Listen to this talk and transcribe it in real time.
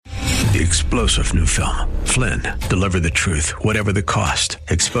The explosive new film, Flynn, deliver the truth, whatever the cost,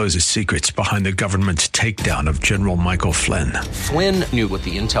 exposes secrets behind the government's takedown of General Michael Flynn. Flynn knew what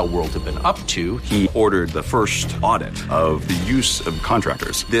the intel world had been up to. He ordered the first audit of the use of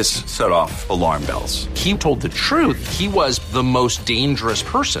contractors. This set off alarm bells. He told the truth. He was the most dangerous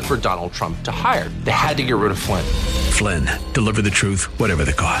person for Donald Trump to hire. They had to get rid of Flynn. Flynn, deliver the truth, whatever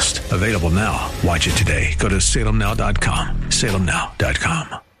the cost. Available now. Watch it today. Go to salemnow.com.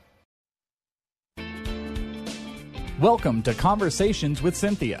 salemnow.com. Welcome to Conversations with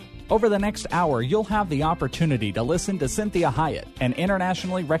Cynthia. Over the next hour, you'll have the opportunity to listen to Cynthia Hiett, an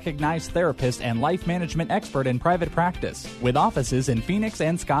internationally recognized therapist and life management expert in private practice, with offices in Phoenix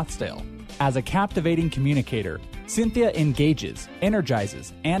and Scottsdale. As a captivating communicator, Cynthia engages,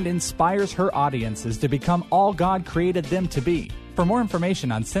 energizes, and inspires her audiences to become all God created them to be. For more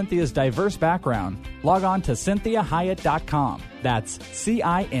information on Cynthia's diverse background, log on to CynthiaHiett.com. That's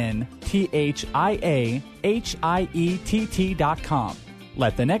CynthiaHiett.com.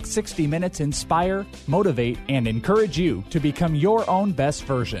 Let the next 60 minutes inspire, motivate, and encourage you to become your own best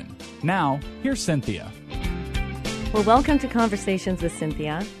version. Now, here's Cynthia. Well, welcome to Conversations with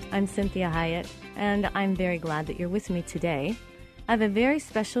Cynthia. I'm Cynthia Hiett, and I'm very glad that you're with me today. I have a very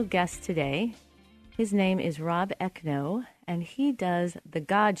special guest today. His name is Rob Eckno, and he does The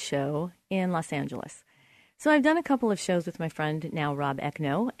God Show in Los Angeles. So I've done a couple of shows with my friend now, Rob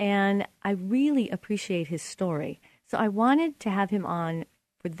Eckno, and I really appreciate his story. So I wanted to have him on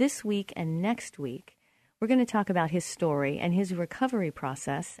for this week and next week. We're going to talk about his story and his recovery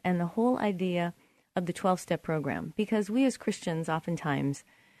process and the whole idea of the 12-step program, because we as Christians oftentimes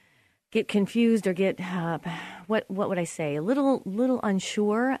get confused or get, what would I say, a little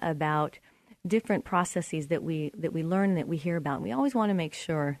unsure about different processes that we learn, that we hear about. And we always want to make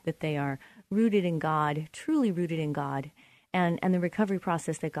sure that they are rooted in God, truly rooted in God, and the recovery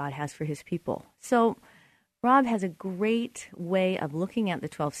process that God has for his people. So Rob has a great way of looking at the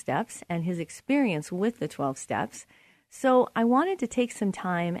 12 steps and his experience with the 12 steps. So I wanted to take some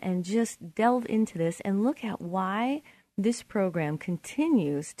time and just delve into this and look at why this program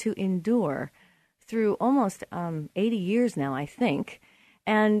continues to endure through almost 80 years now, I think.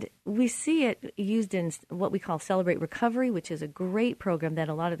 And we see it used in what we call Celebrate Recovery, which is a great program that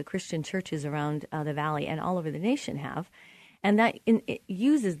a lot of the Christian churches around the Valley and all over the nation have. And that it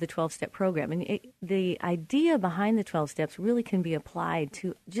uses the 12-step program. And the idea behind the 12 steps really can be applied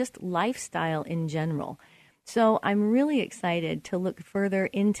to just lifestyle in general. So I'm really excited to look further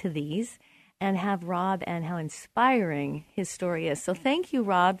into these and have Rob and how inspiring his story is. So thank you,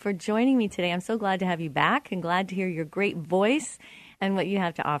 Rob, for joining me today. I'm so glad to have you back and glad to hear your great voice and what you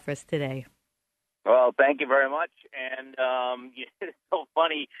have to offer us today. Well, thank you very much. And it's so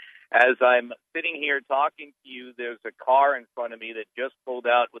funny, as I'm sitting here talking to you, there's a car in front of me that just pulled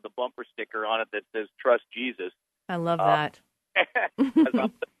out with a bumper sticker on it that says, "Trust Jesus." I love that. as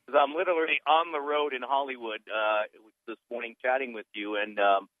I'm literally on the road in Hollywood this morning chatting with you, and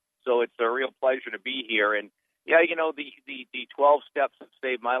so it's a real pleasure to be here. And, yeah, you know, the 12 steps have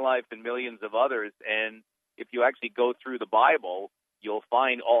saved my life and millions of others, and if you actually go through the Bible, you'll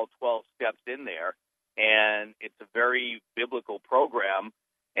find all 12 steps in there, and it's a very biblical program,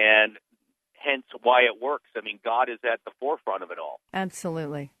 and hence why it works. I mean, God is at the forefront of it all.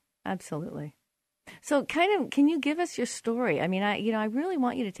 Absolutely. Absolutely. So can you give us your story? I mean, I really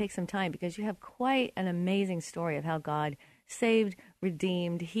want you to take some time because you have quite an amazing story of how God saved,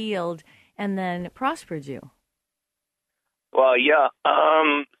 redeemed, healed, and then prospered you. Well, yeah,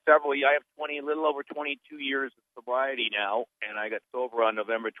 I have a little over 22 years of sobriety now, and I got sober on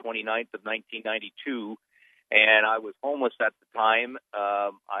November 29th of 1992, and I was homeless at the time.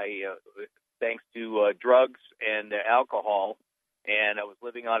 Thanks to drugs and alcohol, and I was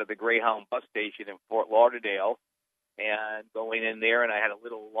living out of the Greyhound bus station in Fort Lauderdale, and going in there, and I had a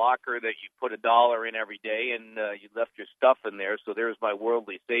little locker that you put $1 in every day, and you left your stuff in there, so there's my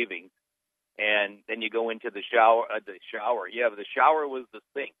worldly savings. And then you go into the shower. Yeah, the shower was the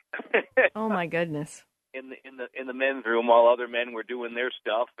sink. Oh my goodness! In the men's room, while other men were doing their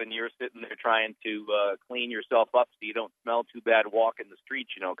stuff, and you're sitting there trying to clean yourself up so you don't smell too bad walking the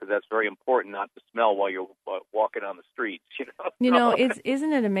streets. You know, because that's very important not to smell while you're walking on the streets. You know,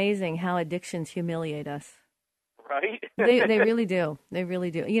 isn't it amazing how addictions humiliate us? Right? They really do. They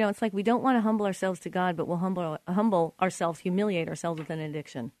really do. You know, it's like we don't want to humble ourselves to God, but we'll humble ourselves, humiliate ourselves with an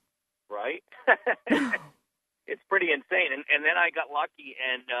addiction. Right? It's pretty insane. And then I got lucky,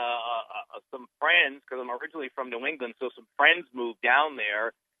 and some friends, because I'm originally from New England, so some friends moved down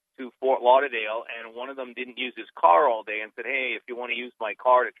there to Fort Lauderdale, and one of them didn't use his car all day and said, "Hey, if you want to use my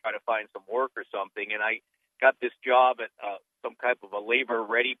car to try to find some work or something." And I got this job at some type of a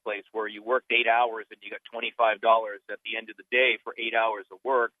labor-ready place where you worked 8 hours and you got $25 at the end of the day for 8 hours of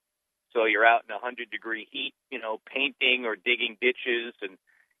work. So you're out in 100-degree heat, painting or digging ditches, and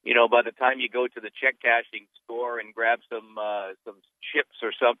by the time you go to the check cashing store and grab some chips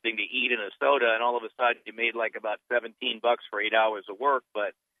or something to eat and a soda, and all of a sudden you made like about $17 for 8 hours of work.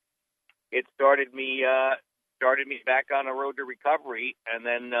 But it started me back on a road to recovery. And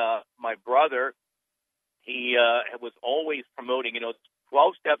then my brother, he was always promoting.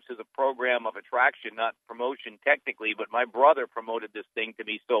 12 Steps is a program of attraction, not promotion technically, but my brother promoted this thing to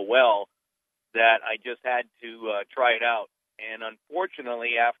me so well that I just had to try it out. And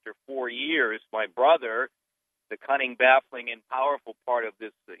unfortunately, after 4 years, my brother, the cunning, baffling, and powerful part of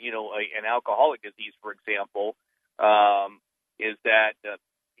this, an alcoholic disease, for example, is that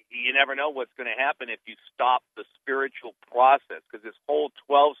you never know what's going to happen if you stop the spiritual process, because this whole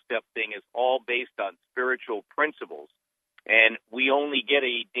 12-step thing is all based on spiritual principles. And we only get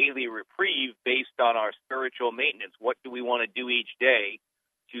a daily reprieve based on our spiritual maintenance. What do we want to do each day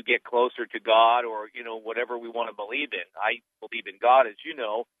to get closer to God, or, whatever we want to believe in? I believe in God, as you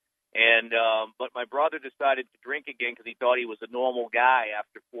know. And but my brother decided to drink again because he thought he was a normal guy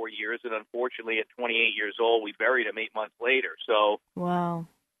after 4 years. And unfortunately, at 28 years old, we buried him 8 months later. So wow,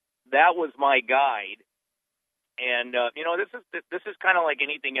 that was my guide. And, this is kind of like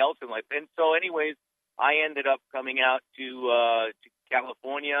anything else in life. And so anyways, I ended up coming out to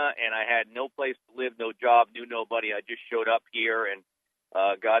California, and I had no place to live, no job, knew nobody. I just showed up here, and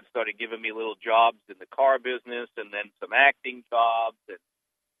God started giving me little jobs in the car business and then some acting jobs. And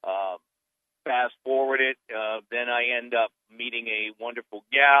fast forward it, then I end up meeting a wonderful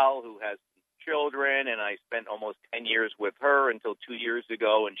gal who has children, and I spent almost 10 years with her until 2 years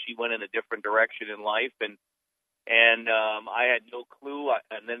ago, and she went in a different direction in life, and I had no clue.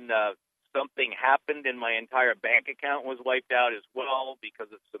 And then something happened, and my entire bank account was wiped out as well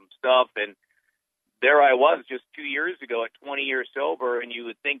because of some stuff. And there I was just 2 years ago at 20 years sober, and you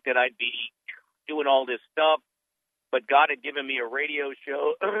would think that I'd be doing all this stuff, but God had given me a radio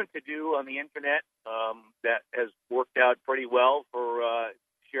show to do on the internet that has worked out pretty well for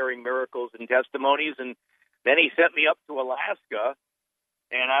sharing miracles and testimonies. And then he sent me up to Alaska,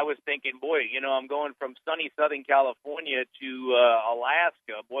 and I was thinking, boy, I'm going from sunny Southern California to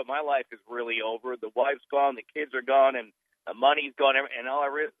Alaska. Boy, my life is really over. The wife's gone, the kids are gone, and the money's gone. And all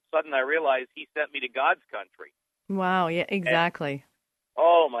sudden I realized he sent me to God's country. Wow, yeah, exactly. And,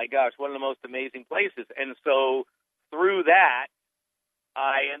 oh, my gosh, one of the most amazing places. And so through that,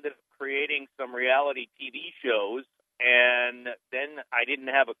 I ended up creating some reality TV shows, and then I didn't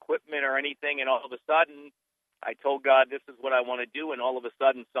have equipment or anything, and all of a sudden I told God, this is what I want to do, and all of a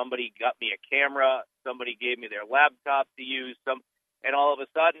sudden somebody got me a camera, somebody gave me their laptop to use, and all of a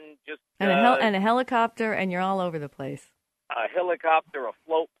sudden just... And a helicopter, and you're all over the place. A helicopter, a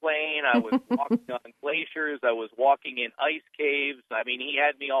float plane, I was walking on glaciers, I was walking in ice caves. I mean, he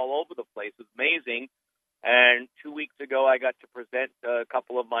had me all over the place. It was amazing. And 2 weeks ago, I got to present a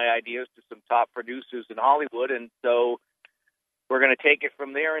couple of my ideas to some top producers in Hollywood, and so we're going to take it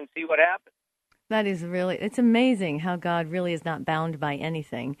from there and see what happens. That is it's amazing how God really is not bound by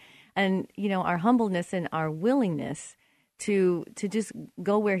anything. And, our humbleness and our willingness to just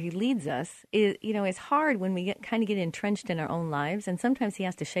go where he leads us is, it's hard when we get entrenched in our own lives. And sometimes he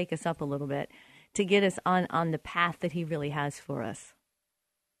has to shake us up a little bit to get us on the path that he really has for us.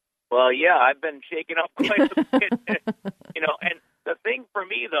 Well, yeah, I've been shaken up quite a bit, and the thing for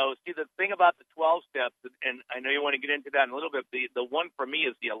me, though, the thing about the 12 steps, and I know you want to get into that in a little bit, the one for me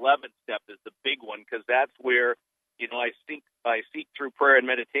is the 11th step is the big one, because that's where, I seek through prayer and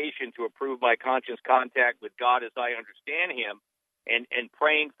meditation to improve my conscious contact with God as I understand him, and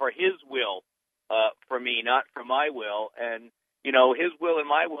praying for his will for me, not for my will. And, his will and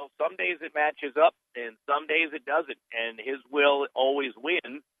my will, some days it matches up, and some days it doesn't, and his will always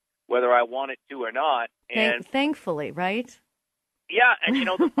wins, whether I want it to or not. And thankfully, right? Yeah, and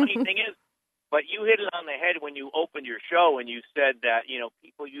the funny thing is, but you hit it on the head when you opened your show and you said that,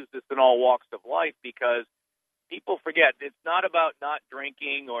 people use this in all walks of life, because people forget it's not about not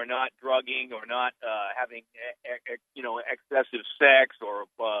drinking or not drugging or not having, excessive sex or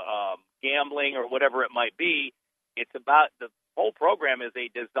gambling or whatever it might be. It's about the whole program is a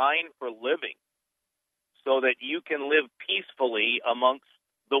design for living so that you can live peacefully amongst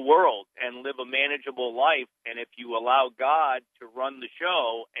the world and live a manageable life. And if you allow God to run the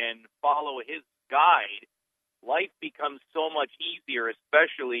show and follow his guide, life becomes so much easier,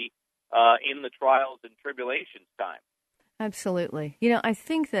 especially in the trials and tribulations time. Absolutely. I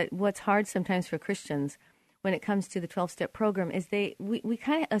think that what's hard sometimes for Christians when it comes to the 12-step program is we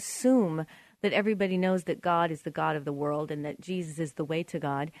kind of assume that everybody knows that God is the God of the world and that Jesus is the way to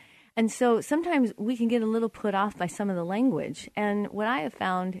God. And so sometimes we can get a little put off by some of the language. And what I have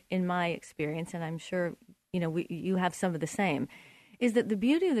found in my experience, and I'm sure you have some of the same, is that the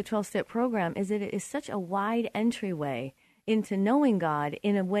beauty of the 12-step program is that it is such a wide entryway into knowing God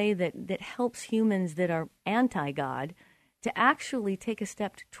in a way that helps humans that are anti-God to actually take a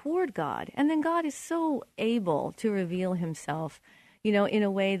step toward God. And then God is so able to reveal himself, in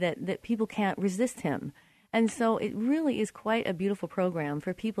a way that people can't resist him. And so it really is quite a beautiful program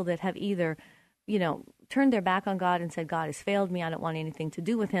for people that have either, turned their back on God and said, God has failed me, I don't want anything to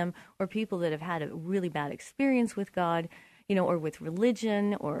do with him, or people that have had a really bad experience with God, or with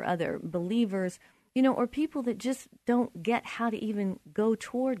religion or other believers, or people that just don't get how to even go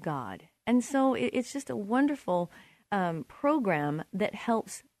toward God. And so it's just a wonderful program that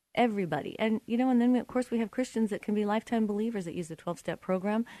helps everybody. And, and then, of course, we have Christians that can be lifetime believers that use the 12-step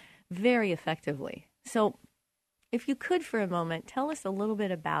program very effectively. So if you could, for a moment, tell us a little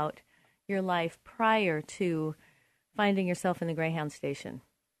bit about your life prior to finding yourself in the Greyhound station.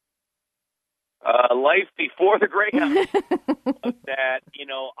 Life before the Greyhound. That,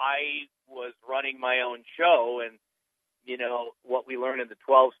 I was running my own show, and, what we learn in the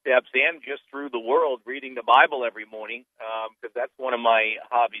 12 steps and just through the world, reading the Bible every morning, because that's one of my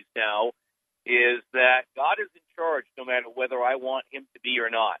hobbies now, is that God is in charge no matter whether I want him to be or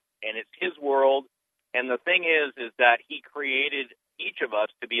not. And it's his world. And the thing is that he created each of us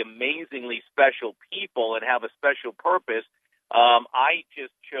to be amazingly special people and have a special purpose. I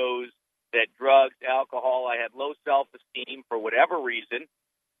just chose that drugs, alcohol, I had low self-esteem for whatever reason.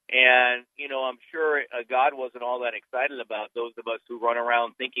 And, I'm sure God wasn't all that excited about those of us who run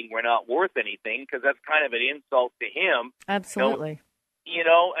around thinking we're not worth anything, because that's kind of an insult to him. Absolutely.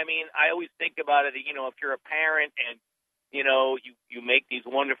 I always think about it, if you're a parent and, you make these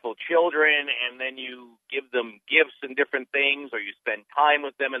wonderful children and then you give them gifts and different things, or you spend time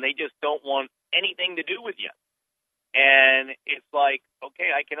with them and they just don't want anything to do with you. And it's like,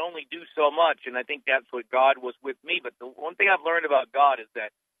 okay, I can only do so much. And I think that's what God was with me. But the one thing I've learned about God is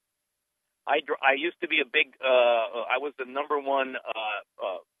that I used to be I was the number one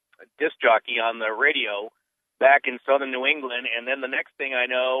disc jockey on the radio back in southern New England. And then the next thing I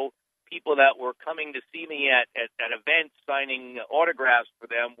know, people that were coming to see me at events, signing autographs for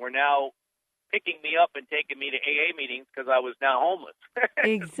them, were now picking me up and taking me to AA meetings because I was now homeless.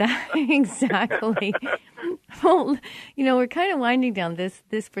 Exactly. Well, we're kind of winding down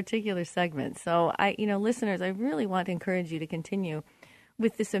this particular segment. So listeners, I really want to encourage you to continue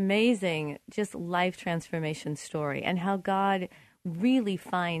with this amazing just life transformation story and how God really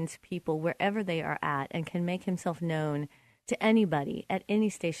finds people wherever they are at and can make himself known to anybody at any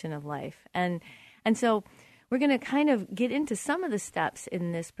station of life. And so we're going to kind of get into some of the steps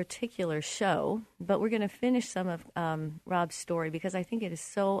in this particular show, but we're going to finish some of Rob's story because I think it is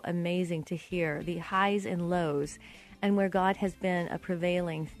so amazing to hear the highs and lows and where God has been a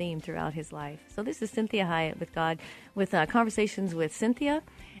prevailing theme throughout his life. So this is Cinthia Hiett with Conversations with Cinthia,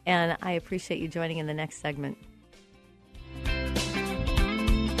 and I appreciate you joining in the next segment.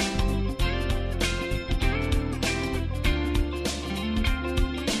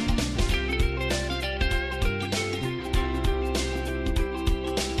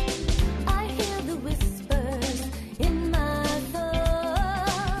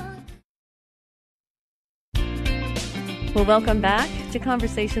 Well, welcome back to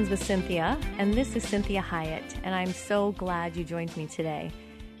Conversations with Cinthia, and this is Cinthia Hiett, and I'm so glad you joined me today.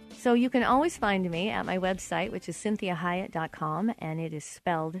 So you can always find me at my website, which is CinthiaHiett.com, and it is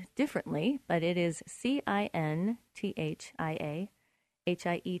spelled differently, but it is CinthiaHiett,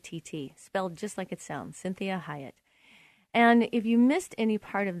 spelled just like it sounds, Cinthia Hiett. And if you missed any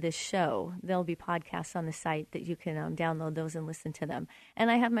part of this show, there'll be podcasts on the site that you can download those and listen to them.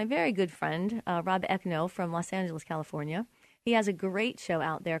 And I have my very good friend, Rob Eckno from Los Angeles, California. He has a great show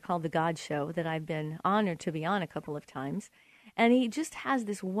out there called The God Show that I've been honored to be on a couple of times. And he just has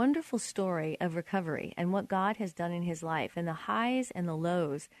this wonderful story of recovery and what God has done in his life and the highs and the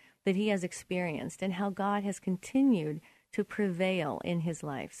lows that he has experienced and how God has continued to prevail in his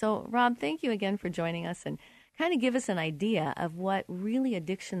life. So, Rob, thank you again for joining us and kind of give us an idea of what really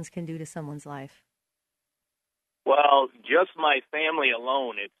addictions can do to someone's life. Well, just my family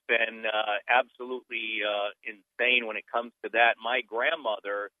alone, it's been absolutely insane when it comes to that. My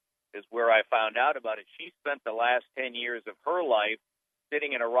grandmother is where I found out about it. She spent the last 10 years of her life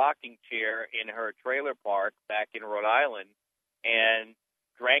sitting in a rocking chair in her trailer park back in Rhode Island and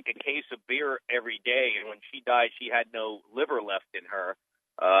drank a case of beer every day. And when she died, she had no liver left in her.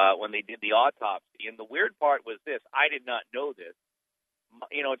 When they did the autopsy. And the weird part was this, I did not know this,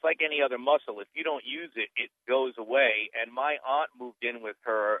 it's like any other muscle. If you don't use it, it goes away. And my aunt moved in with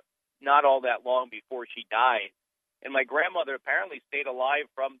her not all that long before she died. And my grandmother apparently stayed alive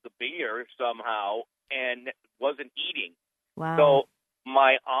from the beer somehow and wasn't eating. Wow. So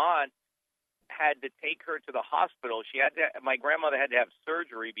my aunt had to take her to the hospital. My grandmother had to have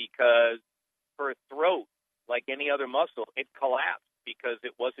surgery because her throat, like any other muscle, it collapsed because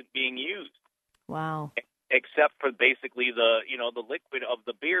it wasn't being used. Wow. Except for basically the liquid of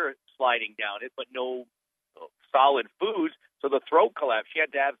the beer sliding down it, but no solid foods. So the throat collapsed. She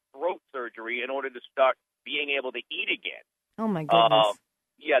had to have throat surgery in order to start being able to eat again. Oh, my goodness.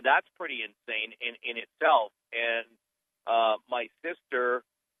 Yeah, that's pretty insane in itself. And my sister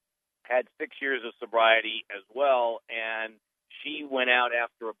had 6 years of sobriety as well, and she went out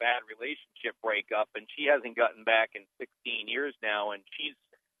after a bad relationship breakup, and she hasn't gotten back in 16 years now, and she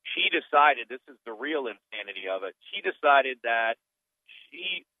decided, this is the real insanity of it, she decided that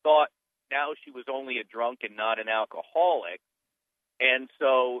she thought now she was only a drunk and not an alcoholic, and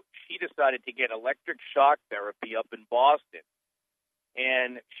so she decided to get electric shock therapy up in Boston.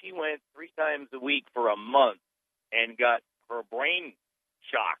 And she went 3 times a week for a month and got her brain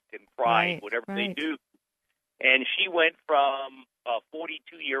shocked and fried, whatever they do. And she went from a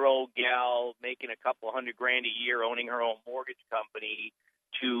 42-year-old gal making a couple $100,000 a year, owning her own mortgage company,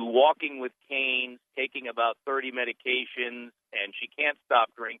 to walking with canes, taking about 30 medications, and she can't stop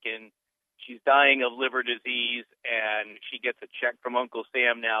drinking. She's dying of liver disease, and she gets a check from Uncle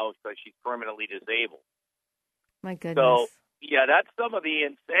Sam now because she's permanently disabled. My goodness. So, yeah, that's some of the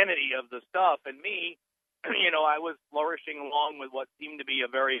insanity of the stuff. And me, I was flourishing along with what seemed to be a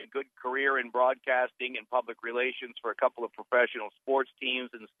very good career in broadcasting and public relations for a couple of professional sports teams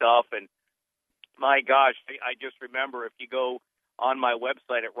and stuff. And my gosh, I just remember, if you go on my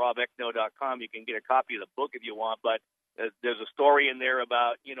website at robeckno.com, you can get a copy of the book if you want. But there's a story in there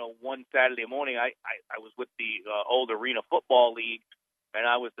about, one Saturday morning, I was with the old Arena Football League, and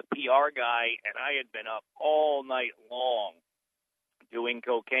I was the PR guy, and I had been up all night long doing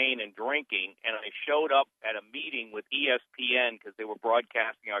cocaine and drinking, and I showed up at a meeting with ESPN because they were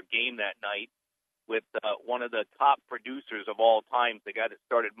broadcasting our game that night with one of the top producers of all time, the guy that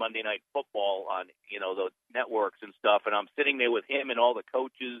started Monday Night Football on, the networks and stuff, and I'm sitting there with him and all the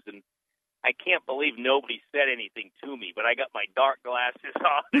coaches, and I can't believe nobody said anything to me, but I got my dark glasses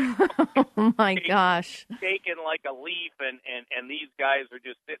on. Oh, my gosh. Shaking like a leaf, and these guys are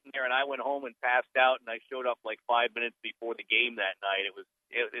just sitting there, and I went home and passed out, and I showed up like 5 minutes before the game that night.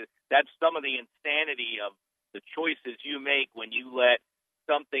 That's some of the insanity of the choices you make when you let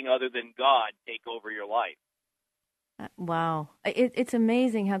something other than God take over your life. Wow. It's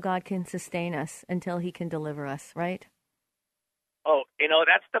amazing how God can sustain us until he can deliver us, right? Oh,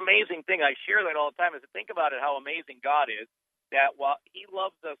 that's the amazing thing. I share that all the time, is to think about it, how amazing God is, that while he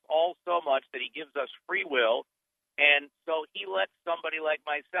loves us all so much that he gives us free will, and so he lets somebody like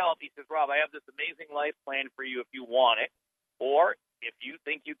myself, he says, Rob, I have this amazing life plan for you if you want it, or if you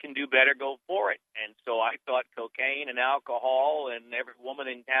think you can do better, go for it. And so I thought cocaine and alcohol and every woman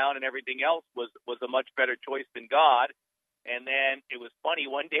in town and everything else was a much better choice than God. And then it was funny,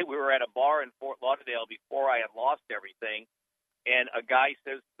 one day we were at a bar in Fort Lauderdale before I had lost everything, and a guy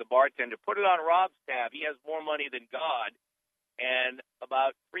says to the bartender, put it on Rob's tab. He has more money than God. And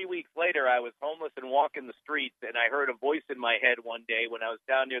about 3 weeks later, I was homeless and walking the streets, and I heard a voice in my head one day when I was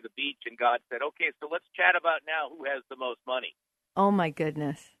down near the beach, and God said, okay, so let's chat about now who has the most money. Oh, my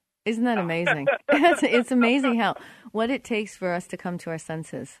goodness. Isn't that amazing? It's amazing what it takes for us to come to our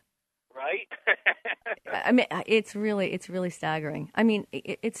senses. Right? I mean, it's really staggering. I mean,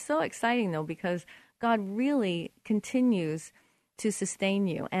 it's so exciting, though, because God really continues to sustain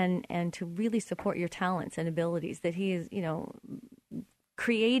you and to really support your talents and abilities, that he has,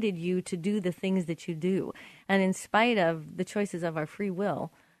 created you to do the things that you do. And in spite of the choices of our free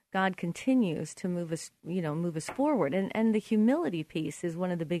will, God continues to move us forward. And the humility piece is one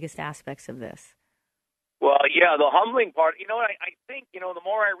of the biggest aspects of this. Well, yeah, the humbling part, I think, the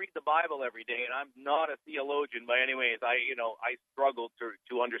more I read the Bible every day, and I'm not a theologian by any ways, I struggle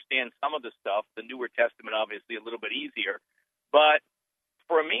to understand some of the stuff, the Newer Testament obviously a little bit easier. But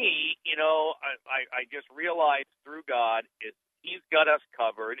for me, I just realized through God he's got us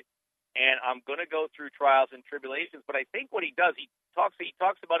covered, and I'm going to go through trials and tribulations. But I think what he does, he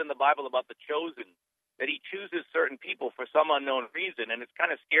talks about in the Bible about the chosen, that he chooses certain people for some unknown reason. And it's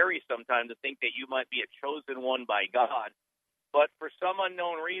kind of scary sometimes to think that you might be a chosen one by God. But for some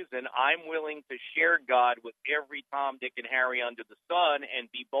unknown reason, I'm willing to share God with every Tom, Dick, and Harry under the sun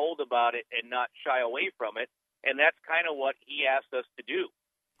and be bold about it and not shy away from it. And that's kind of what he asked us to do.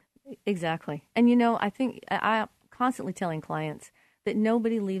 Exactly. And, I think I'm constantly telling clients that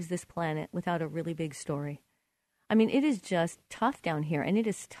nobody leaves this planet without a really big story. I mean, it is just tough down here, and it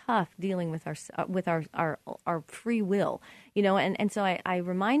is tough dealing with our free will, and so I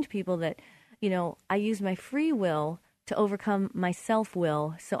remind people that, I use my free will to overcome my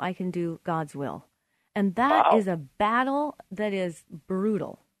self-will so I can do God's will. And that is a battle that is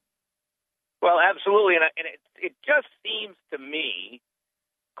brutal. Well, absolutely, and it just seems to me,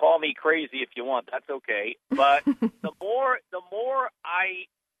 call me crazy if you want, that's okay, but the more I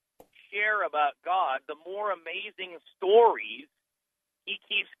share about God, the more amazing stories he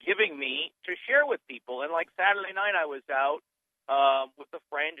keeps giving me to share with people. And like Saturday night, I was out with a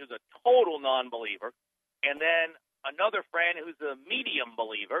friend who's a total non-believer, and then another friend who's a medium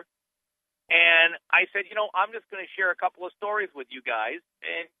believer. And I said, I'm just going to share a couple of stories with you guys,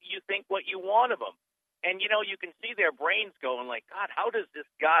 and you think what you want of them. And, you can see their brains going like, God, how does this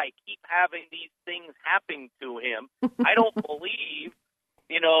guy keep having these things happen to him? I don't believe,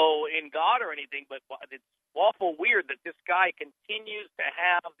 in God or anything, but it's awful weird that this guy continues to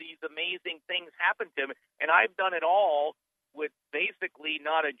have these amazing things happen to him. And I've done it all with basically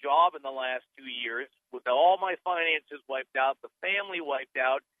not a job in the last 2 years, with all my finances wiped out, the family wiped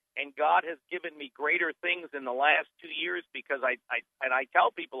out, and God has given me greater things in the last 2 years because I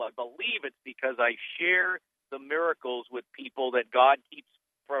tell people I believe it's because I share the miracles with people that God keeps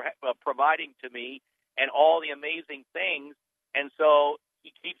providing to me and all the amazing things. And so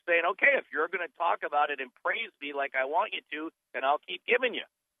he keeps saying, okay, if you're going to talk about it and praise me like I want you to, then I'll keep giving you.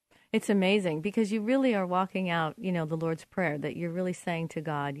 It's amazing because you really are walking out, the Lord's Prayer, that you're really saying to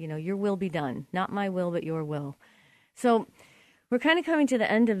God, your will be done, not my will, but your will. So we're kind of coming to the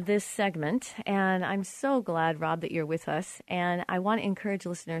end of this segment, and I'm so glad, Rob, that you're with us. And I want to encourage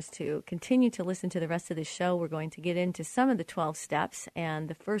listeners to continue to listen to the rest of the show. We're going to get into some of the 12 steps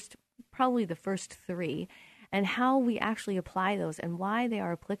and probably the first 3, and how we actually apply those and why they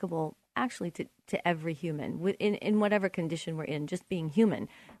are applicable actually to every human in whatever condition we're in. Just being human,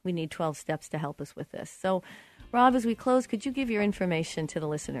 we need 12 steps to help us with this. So, Rob, as we close, could you give your information to the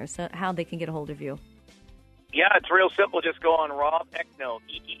listeners, how they can get a hold of you? Yeah, it's real simple. Just go on Rob Eckno,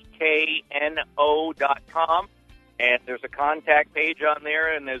 EEKNO.com, and there's a contact page on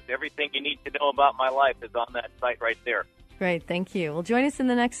there, and there's everything you need to know about my life is on that site right there. Great, thank you. Well, join us in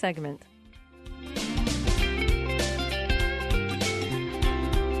the next segment.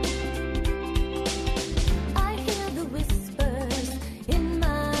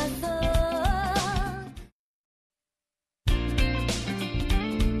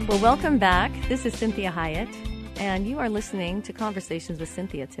 Well, welcome back. This is Cynthia Hiett, and you are listening to Conversations with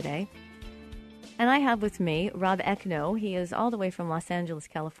Cynthia today. And I have with me Rob Eckno. He is all the way from Los Angeles,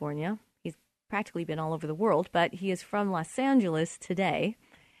 California. He's practically been all over the world, but he is from Los Angeles today.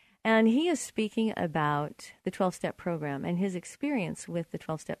 And he is speaking about the 12-step program and his experience with the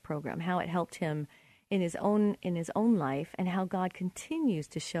 12-step program, how it helped him in his own life, and how God continues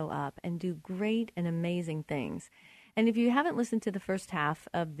to show up and do great and amazing things. And if you haven't listened to the first half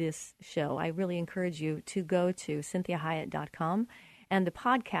of this show, I really encourage you to go to CynthiaHiett.com, and the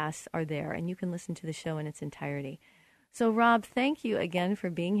podcasts are there, and you can listen to the show in its entirety. So, Rob, thank you again for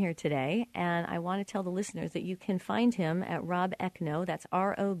being here today, and I want to tell the listeners that you can find him at Rob Eckno, that's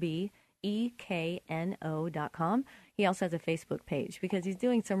ROBEKNO.com. He also has a Facebook page because he's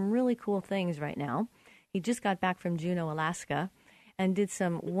doing some really cool things right now. He just got back from Juneau, Alaska, and did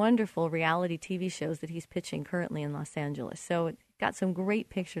some wonderful reality TV shows that he's pitching currently in Los Angeles. So got some great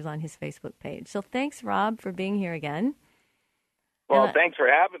pictures on his Facebook page. So thanks, Rob, for being here again. Well, thanks for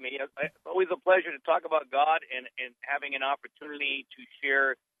having me. It's always a pleasure to talk about God and having an opportunity to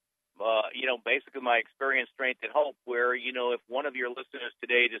share, basically my experience, strength, and hope, where, if one of your listeners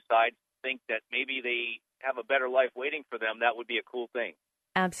today decides to think that maybe they have a better life waiting for them, that would be a cool thing.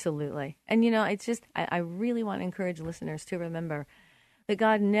 Absolutely. And, it's just, I really want to encourage listeners to remember that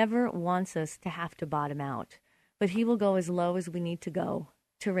God never wants us to have to bottom out, but he will go as low as we need to go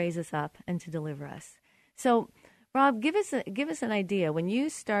to raise us up and to deliver us. So, Rob, give us an idea. When you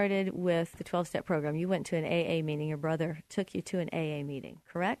started with the 12-step program, you went to an AA meeting. Your brother took you to an AA meeting,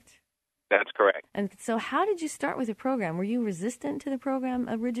 correct? That's correct. And so how did you start with the program? Were you resistant to the program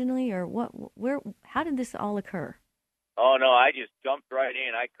originally, or how did this all occur? Oh, no, I just jumped right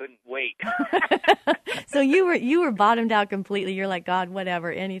in. I couldn't wait. So you were bottomed out completely. You're like, God,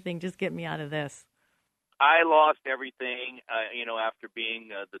 whatever, anything, just get me out of this. I lost everything, after being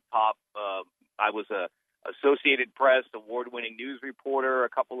the top. I was a Associated Press award-winning news reporter a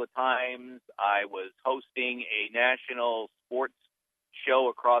couple of times. I was hosting a national sports show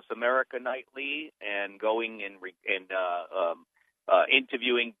across America nightly and going and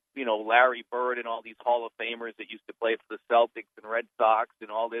interviewing, Larry Bird and all these Hall of Famers that used to play for the Celtics and Red Sox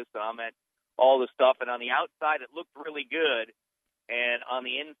and all this. And I'm at all the stuff. And on the outside, it looked really good. And on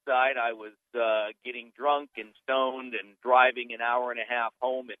the inside, I was getting drunk and stoned and driving an hour and a half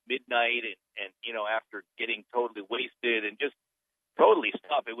home at midnight, and after getting totally wasted and just totally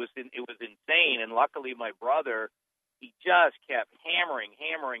stuffed. It was insane. And luckily, my brother, he just kept hammering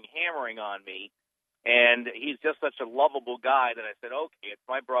on me. And he's just such a lovable guy that I said, okay, it's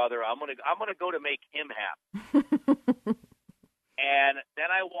my brother. I'm gonna go to make him happy. And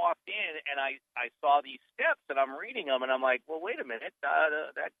then I walked in and I saw these steps and I'm reading them and I'm like, well, wait a minute,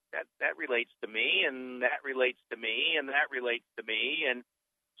 that relates to me and that relates to me and that relates to me. And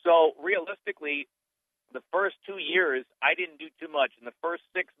so realistically, the first 2 years, I didn't do too much. In the first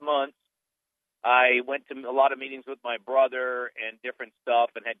 6 months, I went to a lot of meetings with my brother and different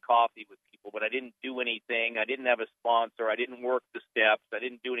stuff and had coffee with people, but I didn't do anything. I didn't have a sponsor. I didn't work the steps. I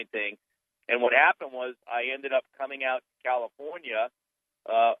didn't do anything. And what happened was I ended up coming out to California,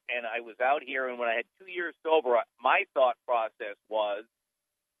 and I was out here, and when I had 2 years sober, my thought process was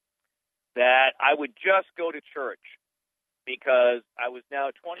that I would just go to church because I was now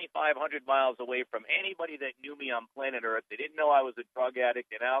 2,500 miles away from anybody that knew me on planet Earth. They didn't know I was a drug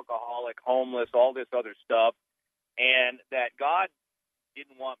addict, an alcoholic, homeless, all this other stuff, and that God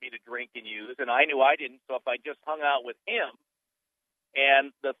didn't want me to drink and use, and I knew I didn't, so if I just hung out with him.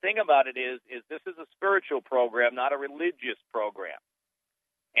 And the thing about it is this is a spiritual program, not a religious program.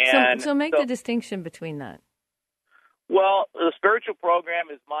 And so make the distinction between that. Well, the spiritual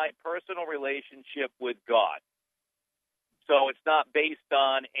program is my personal relationship with God. So it's not based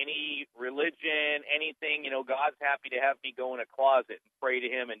on any religion, anything. God's happy to have me go in a closet and pray to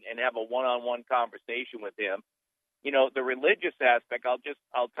him and have a one-on-one conversation with him. The religious aspect,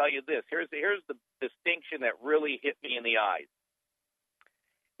 I'll tell you this. Here's the distinction that really hit me in the eyes.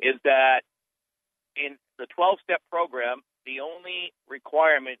 Is that in the 12-step program, the only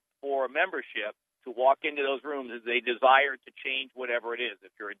requirement for membership to walk into those rooms is a desire to change whatever it is. If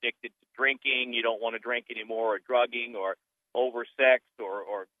you're addicted to drinking, you don't want to drink anymore, or drugging, or oversexed,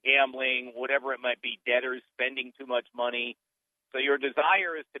 or gambling, whatever it might be, debtors, spending too much money. So your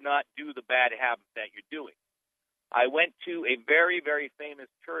desire is to not do the bad habits that you're doing. I went to a very, very famous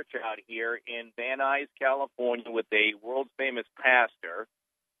church out here in Van Nuys, California, with a world-famous pastor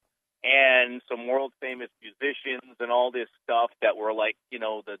and some world-famous musicians and all this stuff that were like,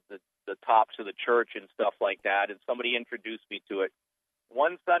 the tops of the church and stuff like that, and somebody introduced me to it.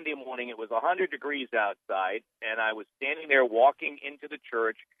 One Sunday morning, it was 100 degrees outside, and I was standing there walking into the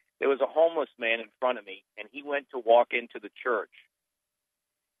church. There was a homeless man in front of me, and he went to walk into the church.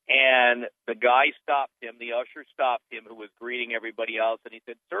 And the guy stopped him, the usher stopped him, who was greeting everybody else, and he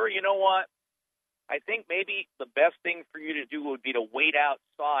said, "Sir, you know what? I think maybe the best thing for you to do would be to wait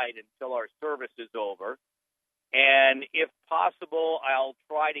outside until our service is over. And if possible, I'll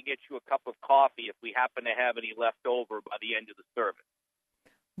try to get you a cup of coffee if we happen to have any left over by the end of the service.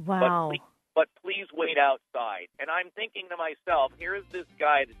 Wow. But please wait outside." And I'm thinking to myself, here's this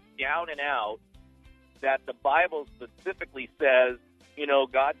guy that's down and out, that the Bible specifically says,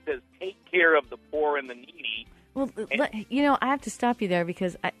 God says, take care of the poor and the needy. Well, I have to stop you there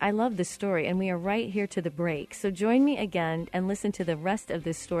because I love this story, and we are right here to the break. So join me again and listen to the rest of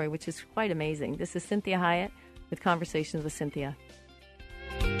this story, which is quite amazing. This is Cinthia Hiett with Conversations with Cinthia.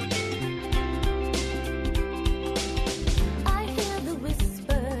 I hear the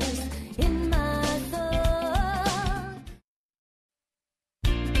whispers in my thoughts.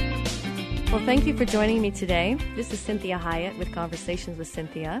 Well, thank you for joining me today. This is Cinthia Hiett with Conversations with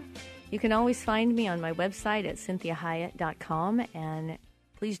Cinthia. You can always find me on my website at CynthiaHiett.com, and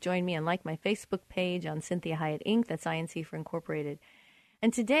please join me and like my Facebook page on Cinthia Hiett Inc. That's INC for Incorporated.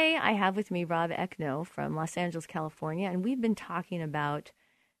 And today I have with me Rob Eckno from Los Angeles, California, and we've been talking about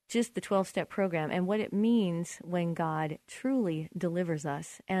just the 12-step program and what it means when God truly delivers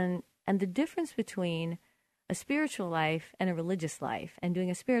us, and the difference between a spiritual life and a religious life, and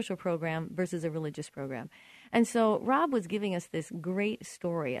doing a spiritual program versus a religious program. And so Rob was giving us this great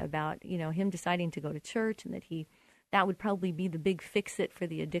story about, him deciding to go to church, and that would probably be the big fix-it for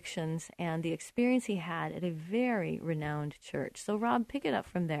the addictions, and the experience he had at a very renowned church. So Rob, pick it up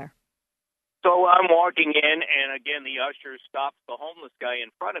from there. So I'm walking in, and again, the usher stops the homeless guy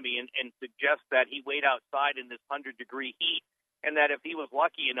in front of me and suggests that he wait outside in this 100-degree heat, and that if he was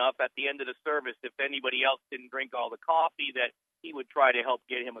lucky enough at the end of the service, if anybody else didn't drink all the coffee, that he would try to help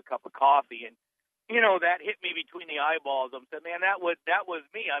get him a cup of coffee. And that hit me between the eyeballs. I said, man, that was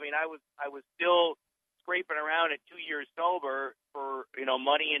me. I mean, I was still scraping around at 2 years sober for,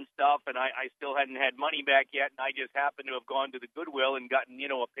 money and stuff, and I still hadn't had money back yet, and I just happened to have gone to the Goodwill and gotten,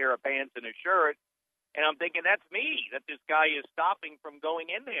 a pair of pants and a shirt. And I'm thinking, that's me, that this guy is stopping from going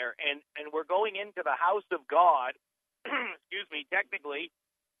in there. And we're going into the house of God, excuse me, technically,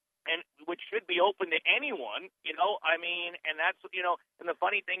 and which should be open to anyone, and that's, and the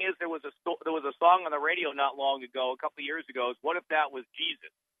funny thing is there was a song on the radio not long ago, a couple of years ago, is What If That Was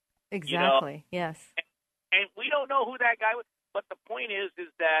Jesus? Exactly, yes. And we don't know who that guy was, but the point is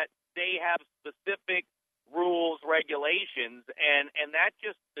that they have specific rules, regulations, and that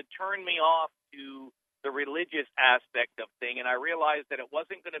just turned me off to the religious aspect of thing, and I realized that it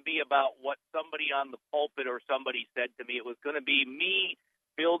wasn't going to be about what somebody on the pulpit or somebody said to me. It was going to be me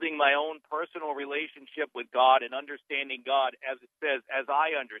building my own personal relationship with God and understanding God, as it says, as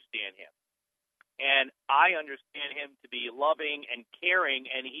I understand him. And I understand him to be loving and caring,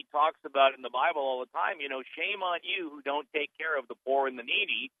 and he talks about in the Bible all the time, shame on you who don't take care of the poor and the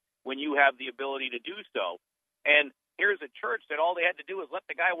needy when you have the ability to do so. And here's a church that all they had to do was let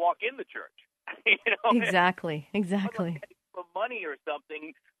the guy walk in the church. Exactly. For money or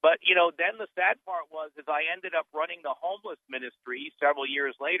something. But, then the sad part was I ended up running the homeless ministry several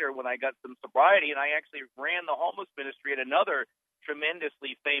years later when I got some sobriety, and I actually ran the homeless ministry at another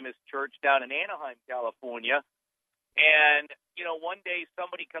tremendously famous church down in Anaheim, California. And, one day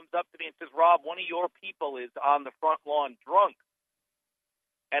somebody comes up to me and says, Rob, one of your people is on the front lawn drunk.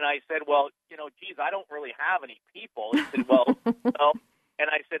 And I said, well, geez, I don't really have any people. He said, well, no. And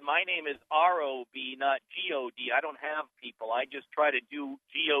I said, my name is R-O-B, not G-O-D. I don't have people. I just try to do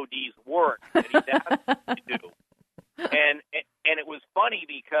G-O-D's work that he's asked me to do. And it was funny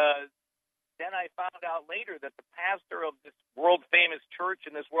because then I found out later that the pastor of this world-famous church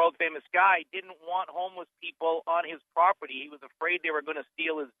and this world-famous guy didn't want homeless people on his property. He was afraid they were going to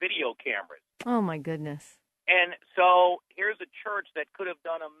steal his video cameras. Oh, my goodness. And so here's a church that could have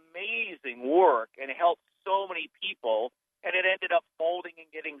done amazing work and helped so many people, and it ended up folding and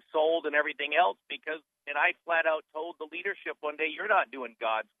getting sold and everything else and I flat out told the leadership one day, you're not doing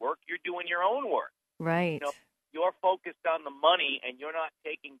God's work, you're doing your own work. Right. You're focused on the money and you're not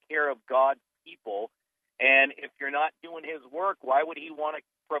taking care of God's people. And if you're not doing his work, why would he want to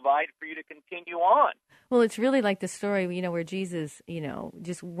provide for you to continue on? Well, it's really like the story, where Jesus,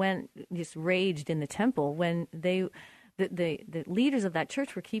 just raged in the temple when the leaders of that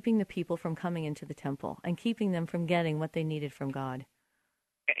church were keeping the people from coming into the temple and keeping them from getting what they needed from God.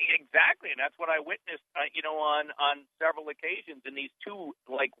 Exactly, and that's what I witnessed, on several occasions in these two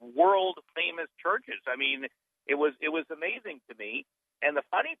world famous churches. I mean, it was amazing to me. And the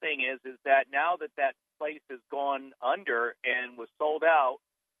funny thing is that now that place has gone under and was sold out,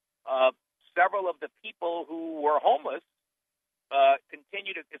 several of the people who were homeless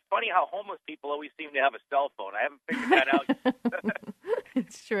continue to. It's funny how homeless people always seem to have a cell phone. I haven't figured that out yet.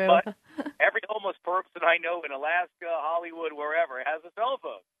 It's true. But every homeless person I know in Alaska, Hollywood, wherever, has a cell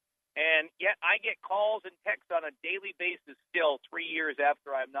phone. And yet I get calls and texts on a daily basis still 3 years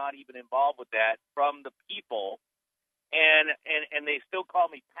after I'm not even involved with that from the people. And they still call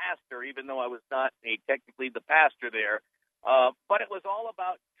me pastor, even though I was not technically the pastor there. But it was all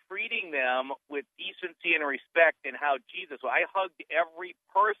about treating them with decency and respect and how Jesus. I hugged every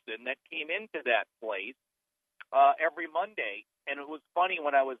person that came into that place every Monday. And it was funny,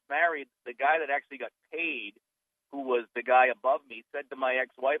 when I was married, the guy that actually got paid, who was the guy above me, said to my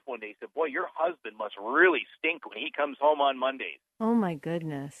ex-wife one day, he said, boy, your husband must really stink when he comes home on Mondays. Oh, my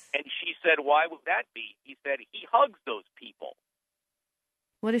goodness. And she said, why would that be? He said, he hugs those people.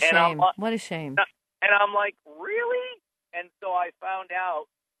 What a shame. What a shame. And I'm like, really? And so I found out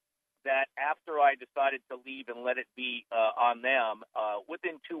that after I decided to leave and let it be on them,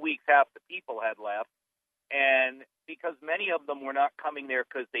 within 2 weeks, half the people had left. And because many of them were not coming there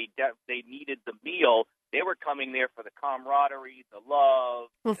because they needed the meal, they were coming there for the camaraderie, the love.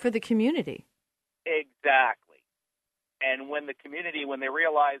 Well, for the community. Exactly. And when they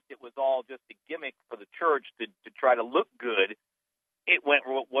realized it was all just a gimmick for the church to try to look good, it went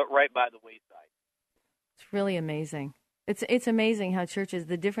right by the wayside. It's really amazing. It's amazing how churches,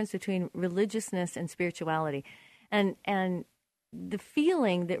 the difference between religiousness and spirituality, and the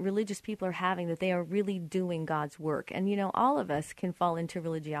feeling that religious people are having that they are really doing God's work. And, all of us can fall into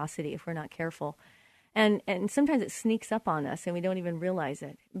religiosity if we're not careful. And sometimes it sneaks up on us and we don't even realize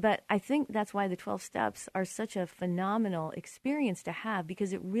it. But I think that's why the 12 steps are such a phenomenal experience to have,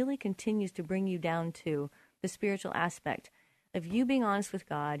 because it really continues to bring you down to the spiritual aspect of you being honest with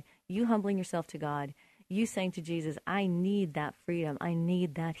God, you humbling yourself to God, you saying to Jesus, I need that freedom, I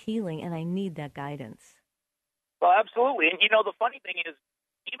need that healing, and I need that guidance. Well, absolutely. And, the funny thing is,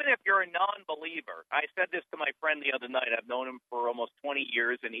 even if you're a non-believer, I said this to my friend the other night. I've known him for almost 20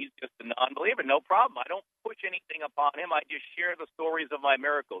 years, and he's just a non-believer. No problem. I don't push anything upon him. I just share the stories of my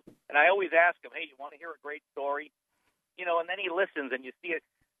miracles. And I always ask him, hey, you want to hear a great story? You know, and then he listens, and you see it.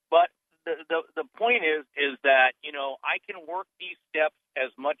 But the point is that, you know, I can work these steps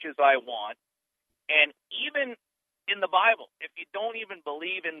as much as I want. And even in the Bible, if you don't even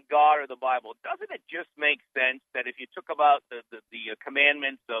believe in God or the Bible, doesn't it just make sense that if you took about the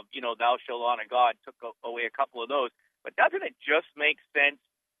commandments of, you know, thou shalt honor God, took away a couple of those, but doesn't it just make sense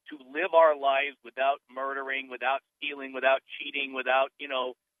to live our lives without murdering, without stealing, without cheating, without, you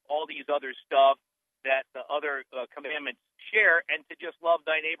know, all these other stuff that the other commandments share, and to just love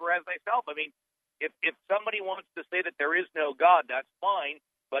thy neighbor as thyself? I mean, if somebody wants to say that there is no God, that's fine,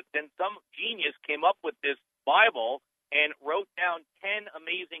 but then some genius came up with this Bible and wrote down 10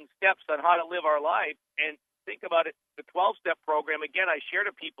 amazing steps on how to live our life. And think about it, the 12-step program, again, I share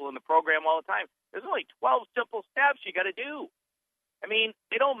to people in the program all the time, there's only 12 simple steps you got to do. I mean,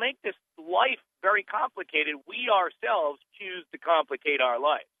 they don't make this life very complicated. We ourselves choose to complicate our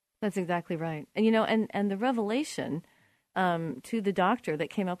life. That's exactly right. And, you know, and the revelation to the doctor that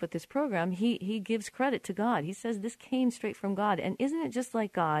came up with this program, he gives credit to God. He says this came straight from God. And isn't it just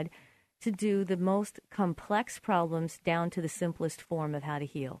like God to do the most complex problems down to the simplest form of how to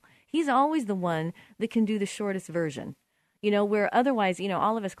heal? He's always the one that can do the shortest version. You know, where otherwise, you know,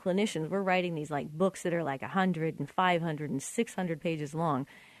 all of us clinicians, we're writing these like books that are like 100 and 500 and 600 pages long,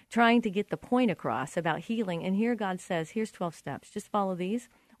 trying to get the point across about healing. And here God says, here's 12 steps. Just follow these.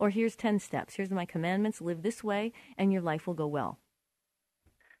 Or here's 10 steps. Here's my commandments. Live this way, and your life will go well.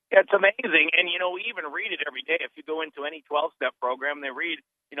 Yeah, it's amazing. And, you know, we even read it every day. If you go into any 12-step program, they read,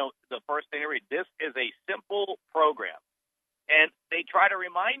 you know, the first thing they read, this is a simple program. And they try to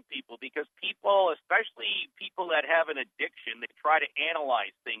remind people, because people, especially people that have an addiction, they try to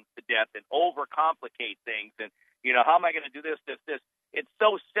analyze things to death and overcomplicate things. And, you know, how am I going to do this? It's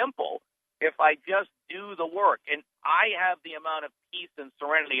so simple if I just do the work. And I have the amount of peace and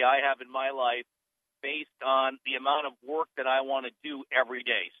serenity I have in my life based on the amount of work that I want to do every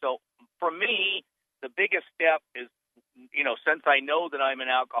day. So for me, the biggest step is, you know, since I know that I'm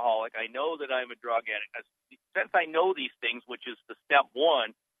an alcoholic, I know that I'm a drug addict, since I know these things, which is the step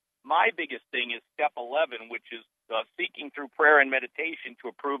one, my biggest thing is step 11, which is seeking through prayer and meditation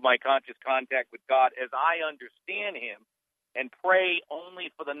to improve my conscious contact with God as I understand him, and pray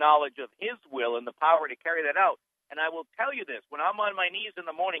only for the knowledge of his will and the power to carry that out. And I will tell you this, when I'm on my knees in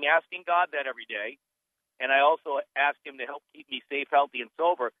the morning asking God that every day, and I also ask him to help keep me safe, healthy, and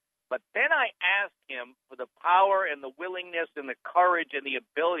sober, but then I ask him for the power and the willingness and the courage and the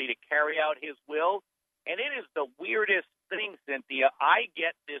ability to carry out his will. And it is the weirdest thing, Cynthia. I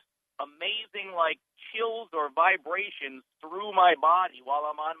get this amazing, like, chills or vibrations through my body while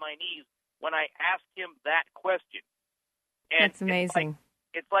I'm on my knees when I ask him that question. And that's amazing.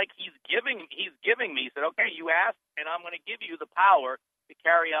 It's like he's giving me. He said, "Okay, you asked, and I'm going to give you the power to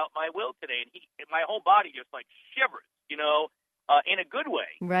carry out my will today." And my whole body just like shivers, you know, in a good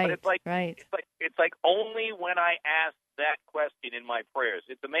way. Right. But it's like right. It's like only when I ask that question in my prayers.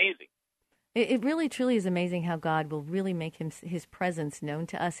 It's amazing. It really, truly is amazing how God will really make his presence known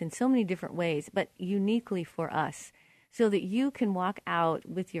to us in so many different ways, but uniquely for us, so that you can walk out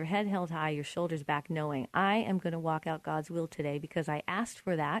with your head held high, your shoulders back, knowing I am going to walk out God's will today because I asked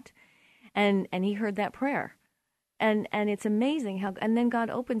for that, and he heard that prayer. And it's amazing how, and then God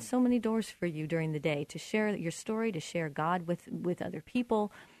opens so many doors for you during the day to share your story, to share God with other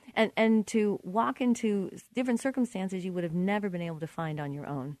people, and to walk into different circumstances you would have never been able to find on your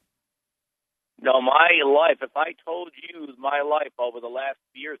own. No, my life, if I told you my life over the last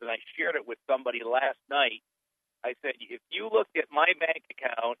years, and I shared it with somebody last night, I said, if you looked at my bank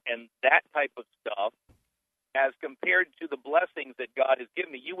account and that type of stuff as compared to the blessings that God has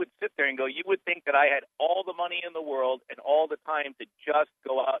given me, you would sit there and go, you would think that I had all the money in the world and all the time to just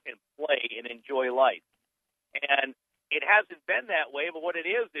go out and play and enjoy life. And it hasn't been that way, but what it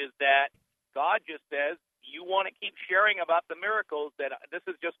is that God just says, you want to keep sharing about the miracles, that this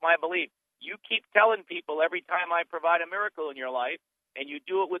is just my belief. You keep telling people every time I provide a miracle in your life, and you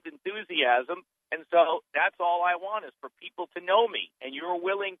do it with enthusiasm. And so that's all I want, is for people to know me. And you're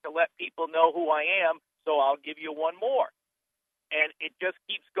willing to let people know who I am, so I'll give you one more. And it just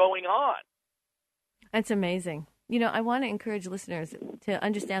keeps going on. That's amazing. You know, I want to encourage listeners to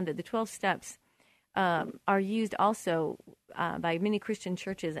understand that the 12 steps are used also by many Christian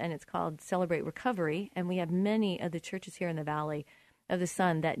churches, and it's called Celebrate Recovery. And we have many of the churches here in the Valley of the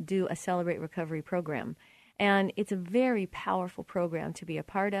Sun that do a Celebrate Recovery program. And it's a very powerful program to be a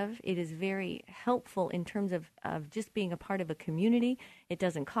part of. It is very helpful in terms of just being a part of a community. It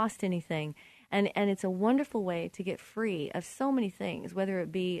doesn't cost anything. And it's a wonderful way to get free of so many things, whether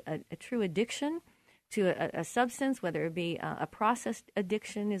it be a true addiction to a substance, whether it be a processed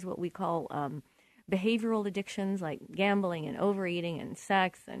addiction is what we call behavioral addictions like gambling and overeating and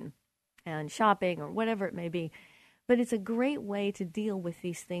sex and shopping or whatever it may be. But it's a great way to deal with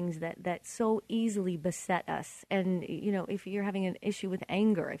these things that so easily beset us. And, if you're having an issue with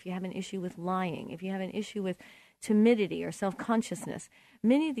anger, if you have an issue with lying, if you have an issue with timidity or self-consciousness,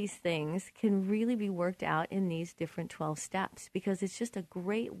 many of these things can really be worked out in these different 12 steps, because it's just a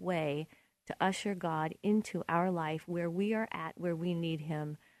great way to usher God into our life where we are at, where we need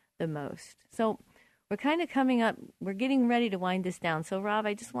him the most. So we're kind of coming up, we're getting ready to wind this down. So Rob,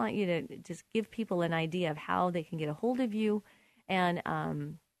 I just want you to just give people an idea of how they can get a hold of you, and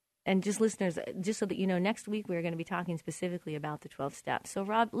just listeners, just so that you know, next week we're going to be talking specifically about the 12 steps. So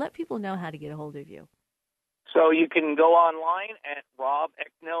Rob, let people know how to get a hold of you. So you can go online at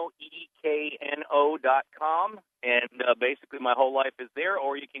robeckno.com, and basically my whole life is there,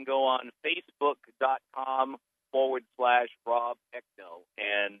 or you can go on facebook.com/Rob Eckno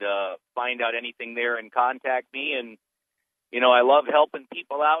and find out anything there and contact me. And, I love helping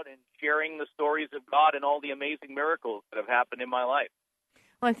people out and sharing the stories of God and all the amazing miracles that have happened in my life.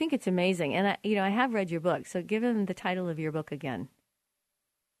 Well, I think it's amazing. And, I have read your book, so give them the title of your book again.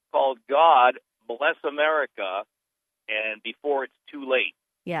 It's called God Bless America, and Before It's Too Late.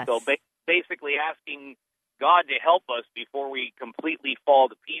 Yes. So basically asking God to help us before we completely fall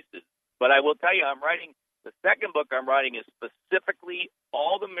to pieces. But I will tell you, the second book I'm writing is specifically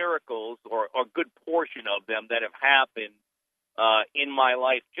all the miracles, or a good portion of them, that have happened in my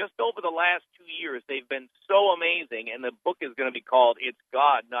life just over the last 2 years. They've been so amazing, and the book is going to be called It's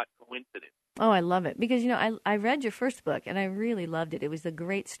God, Not Coincidence. Oh, I love it, because, I read your first book, and I really loved it. It was a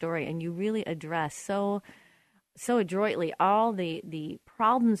great story, and you really address so adroitly all the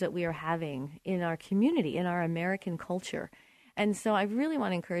problems that we are having in our community, in our American culture. And so I really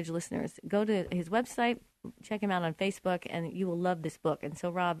want to encourage listeners, go to his website, check him out on Facebook, and you will love this book. And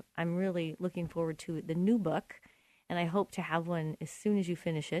so, Rob, I'm really looking forward to the new book, and I hope to have one as soon as you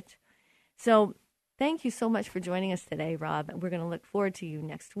finish it. So thank you so much for joining us today, Rob. We're going to look forward to you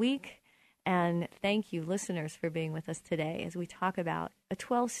next week. And thank you, listeners, for being with us today as we talk about a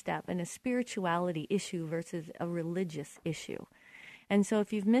 12-step and a spirituality issue versus a religious issue. And so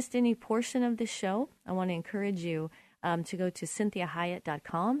if you've missed any portion of this show, I want to encourage you to go to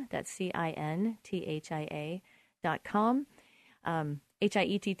CynthiaHiett.com. That's CynthiaHiett.com.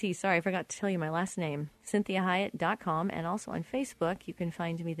 HIETT. Sorry, I forgot to tell you my last name. CynthiaHiett.com. And also on Facebook, you can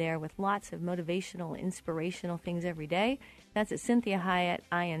find me there with lots of motivational, inspirational things every day. That's at Cynthia Hiett,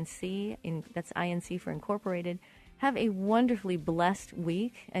 INC. That's INC for Incorporated. Have a wonderfully blessed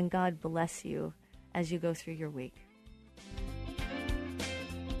week, and God bless you as you go through your week.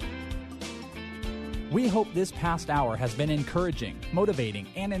 We hope this past hour has been encouraging, motivating,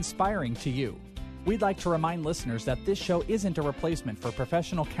 and inspiring to you. We'd like to remind listeners that this show isn't a replacement for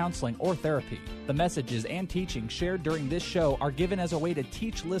professional counseling or therapy. The messages and teachings shared during this show are given as a way to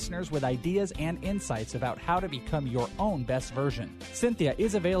teach listeners with ideas and insights about how to become your own best version. Cynthia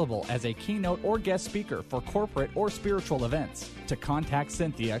is available as a keynote or guest speaker for corporate or spiritual events. To contact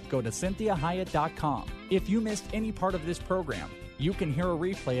Cynthia, go to CynthiaHiett.com. If you missed any part of this program, you can hear a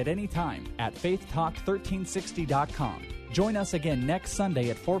replay at any time at faithtalk1360.com. Join us again next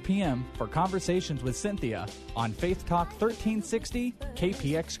Sunday at 4 p.m. for Conversations with Cynthia on Faith Talk 1360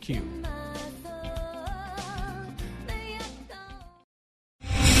 KPXQ.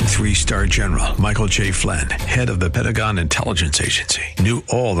 Three-star General Michael J. Flynn, head of the Pentagon Intelligence Agency, knew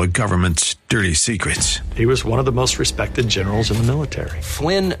all the government's dirty secrets. He was one of the most respected generals in the military.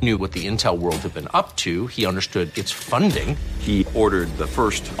 Flynn knew what the intel world had been up to. He understood its funding. He ordered the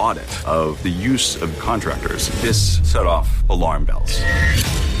first audit of the use of contractors. This set off alarm bells.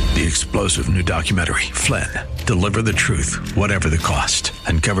 The explosive new documentary, Flynn, Deliver the Truth, Whatever the Cost,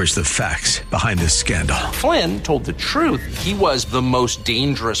 uncovers the facts behind this scandal. Flynn told the truth. He was the most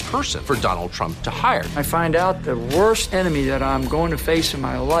dangerous person for Donald Trump to hire. I find out the worst enemy that I'm going to face in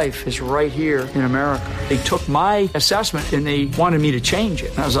my life is right here in America. They took my assessment and they wanted me to change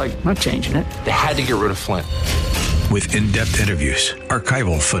it. And I was like, I'm not changing it. They had to get rid of Flynn. With in-depth interviews,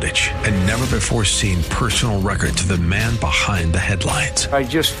 archival footage, and never-before-seen personal records of the man behind the headlines. I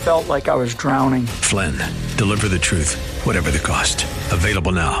just felt like I was drowning. Flynn, Deliver the Truth, Whatever the Cost.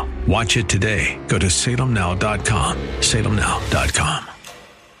 Available now. Watch it today. Go to salemnow.com. salemnow.com.